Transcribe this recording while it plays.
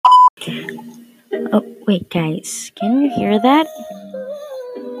Oh, wait, guys. Can you hear that?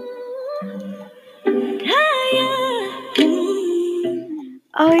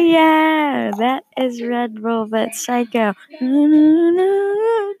 Oh, yeah. That is Red Velvet Psycho.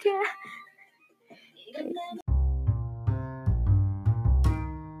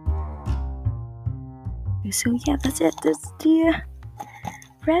 So, yeah, that's it. That's the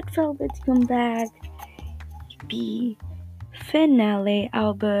Red Velvet Comeback EP finale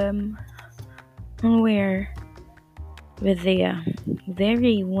album on Where with the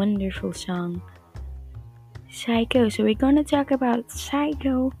very wonderful song Psycho. So we're gonna talk about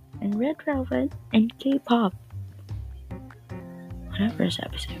Psycho and Red Velvet and K-pop on our first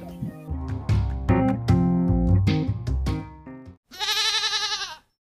episode.